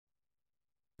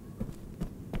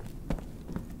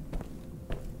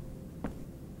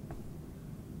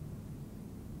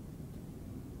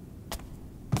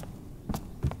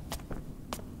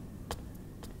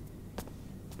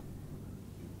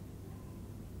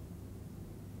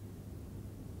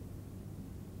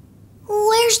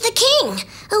where's the king?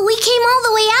 We came all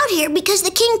the way out here because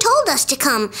the king told us to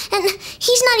come, and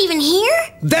he's not even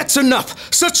here? That's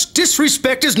enough! Such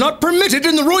disrespect is not permitted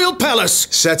in the royal palace!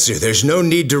 Setsu, there's no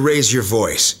need to raise your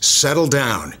voice. Settle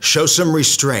down. Show some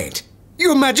restraint.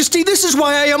 Your Majesty, this is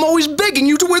why I am always begging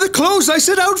you to wear the clothes I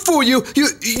set out for you.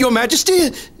 Your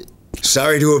Majesty...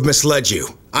 Sorry to have misled you.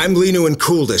 I'm Lino En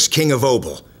Kuldes, King of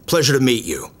Obel. Pleasure to meet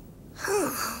you.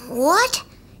 What?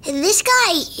 This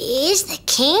guy is the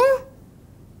king?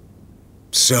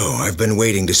 So, I've been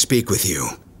waiting to speak with you.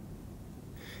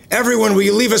 Everyone, will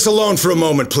you leave us alone for a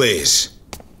moment, please?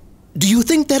 Do you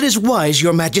think that is wise,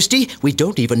 Your Majesty? We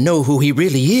don't even know who he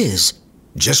really is.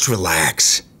 Just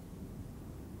relax.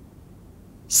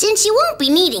 Since you won't be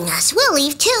needing us, we'll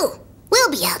leave too.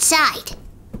 We'll be outside.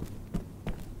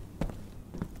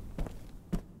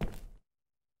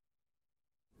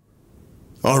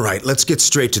 All right, let's get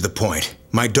straight to the point.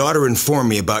 My daughter informed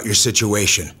me about your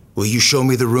situation. Will you show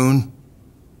me the rune?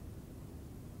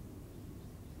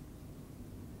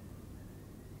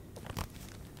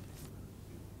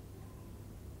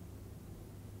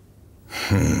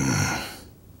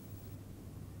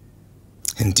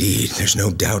 Indeed, there's no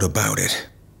doubt about it.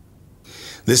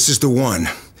 This is the one,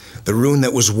 the rune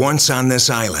that was once on this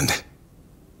island.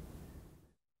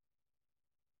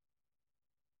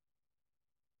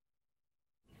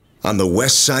 On the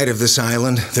west side of this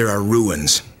island, there are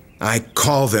ruins. I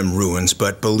call them ruins,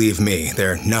 but believe me,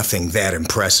 they're nothing that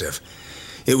impressive.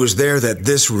 It was there that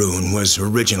this rune was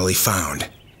originally found.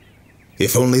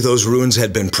 If only those ruins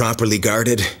had been properly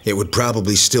guarded, it would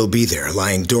probably still be there,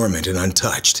 lying dormant and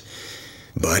untouched.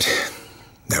 But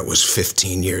that was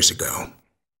 15 years ago.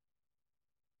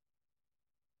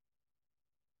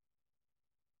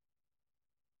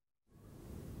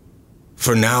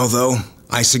 For now, though,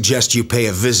 I suggest you pay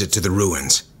a visit to the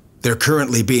ruins. They're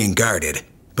currently being guarded,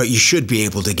 but you should be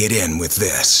able to get in with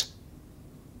this.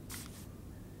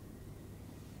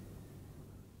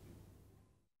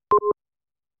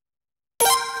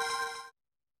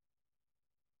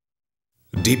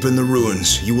 Deep in the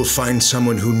ruins, you will find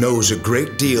someone who knows a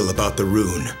great deal about the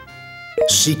rune.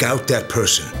 Seek out that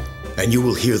person, and you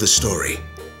will hear the story.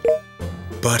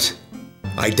 But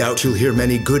I doubt you'll hear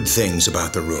many good things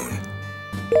about the rune.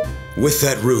 With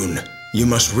that rune, you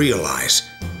must realize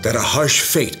that a harsh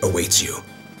fate awaits you.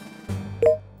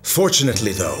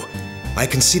 Fortunately, though, I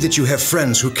can see that you have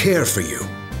friends who care for you.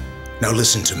 Now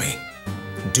listen to me.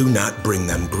 Do not bring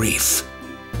them grief.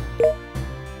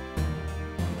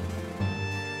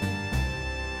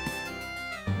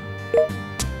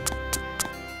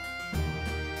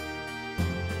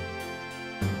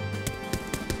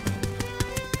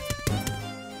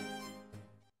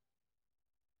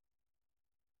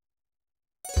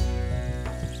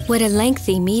 What a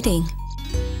lengthy meeting.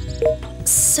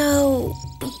 So,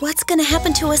 what's gonna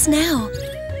happen to us now?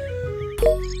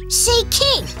 Say,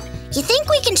 King, you think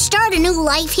we can start a new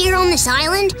life here on this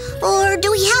island, or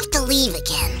do we have to leave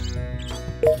again?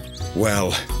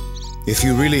 Well, if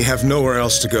you really have nowhere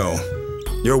else to go,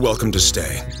 you're welcome to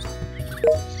stay.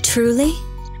 Truly?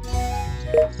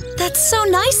 That's so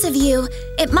nice of you.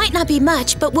 It might not be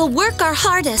much, but we'll work our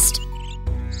hardest.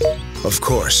 Of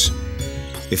course.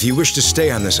 If you wish to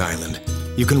stay on this island,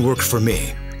 you can work for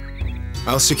me.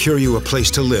 I'll secure you a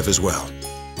place to live as well.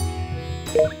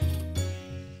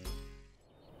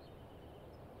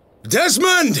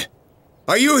 Desmond!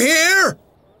 Are you here?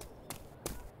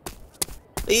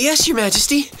 Yes, Your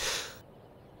Majesty.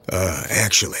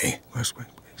 Actually...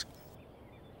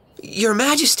 Your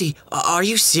Majesty, are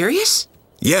you serious?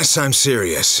 Yes, I'm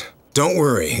serious. Don't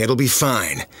worry, it'll be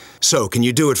fine. So, can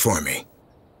you do it for me?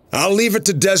 I'll leave it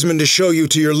to Desmond to show you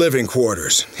to your living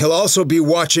quarters. He'll also be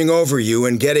watching over you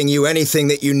and getting you anything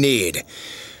that you need.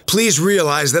 Please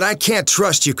realize that I can't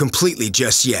trust you completely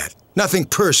just yet. Nothing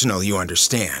personal, you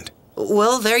understand.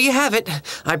 Well, there you have it.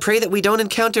 I pray that we don't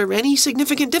encounter any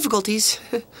significant difficulties.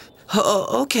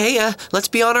 Okay, let's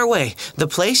be on our way. The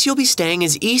place you'll be staying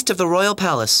is east of the royal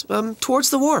palace, towards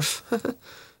the wharf.